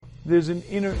there's an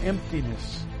inner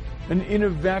emptiness, an inner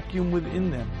vacuum within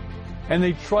them. And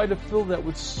they try to fill that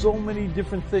with so many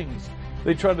different things.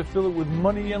 They try to fill it with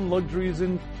money and luxuries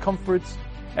and comforts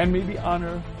and maybe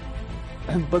honor.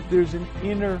 But there's an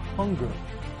inner hunger.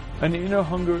 An inner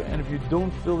hunger, and if you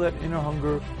don't fill that inner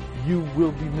hunger, you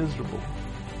will be miserable.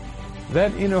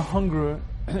 That inner hunger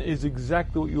is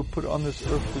exactly what you were put on this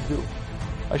earth to do.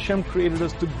 Hashem created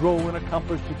us to grow and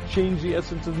accomplish, to change the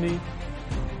essence of me.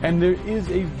 And there is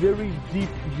a very deep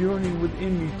yearning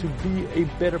within me to be a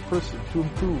better person, to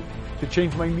improve, to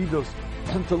change my midos,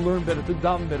 to learn better, to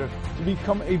daven better, to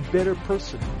become a better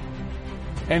person.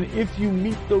 And if you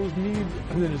meet those needs,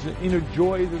 then there's an inner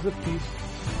joy, there's a peace.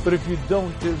 But if you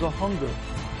don't, there's a hunger.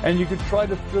 And you could try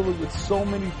to fill it with so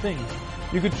many things.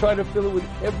 You could try to fill it with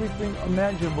everything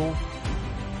imaginable,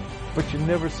 but you're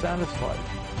never satisfied.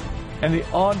 And the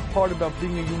odd part about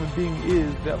being a human being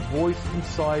is that voice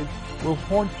inside will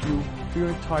haunt you for your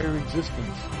entire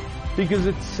existence. Because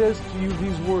it says to you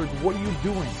these words, what are you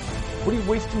doing? What are you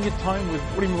wasting your time with?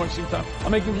 What do you mean wasting time?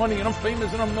 I'm making money and I'm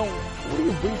famous and I'm known. What are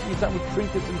you wasting your time with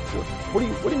trinkets and stuff? What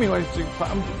do you mean wasting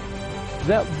time?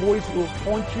 That voice will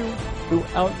haunt you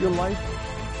throughout your life.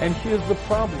 And here's the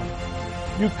problem.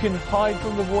 You can hide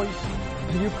from the voice,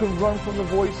 and you can run from the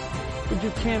voice, but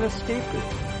you can't escape it.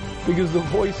 Because the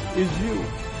voice is you.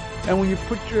 And when you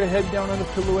put your head down on the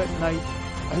pillow at night,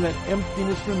 and that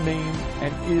emptiness remains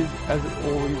and is as it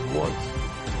always was.